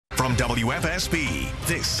From WFSB,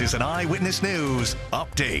 this is an Eyewitness News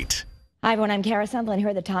update. Hi, everyone. I'm Kara Sundlin. Here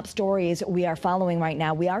are the top stories we are following right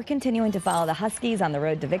now. We are continuing to follow the Huskies on the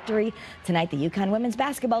road to victory. Tonight, the UConn women's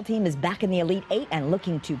basketball team is back in the Elite Eight and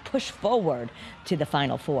looking to push forward to the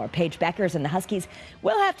Final Four. Paige Beckers and the Huskies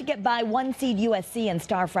will have to get by one seed USC and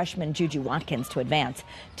star freshman Juju Watkins to advance.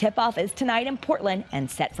 Tip-off is tonight in Portland and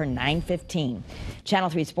set for 9:15.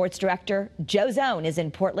 Channel 3 sports director Joe Zone is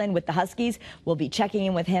in Portland with the Huskies. We'll be checking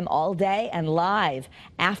in with him all day and live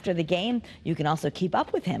after the game. You can also keep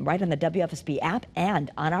up with him right on the WFSB app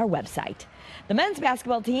and on our website. The men's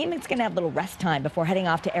basketball team is going to have a little rest time before heading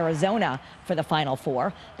off to Arizona for the Final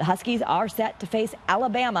Four. The Huskies are set to face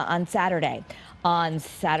Alabama on Saturday. On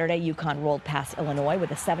Saturday, UConn rolled past Illinois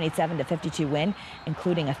with a 77-52 win,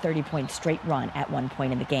 including a 30-point straight run at one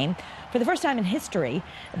point in the game. For the first time in history,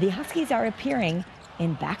 the Huskies are appearing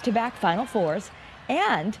in back-to-back Final Fours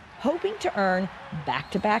and hoping to earn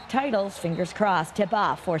back-to-back titles. Fingers crossed.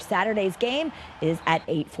 Tip-off for Saturday's game is at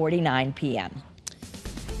 8:49 p.m.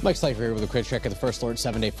 Mike Slifer here with a quick check of the First Alert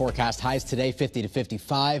 7-day forecast. Highs today 50 to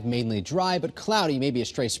 55, mainly dry but cloudy, maybe a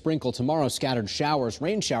stray sprinkle. Tomorrow, scattered showers,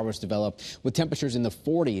 rain showers develop with temperatures in the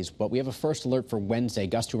 40s. But we have a first alert for Wednesday,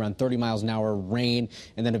 gusts to around 30 miles an hour, rain,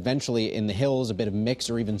 and then eventually in the hills, a bit of mix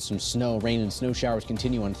or even some snow. Rain and snow showers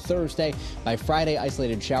continue on Thursday. By Friday,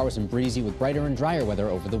 isolated showers and breezy with brighter and drier weather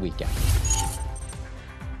over the weekend.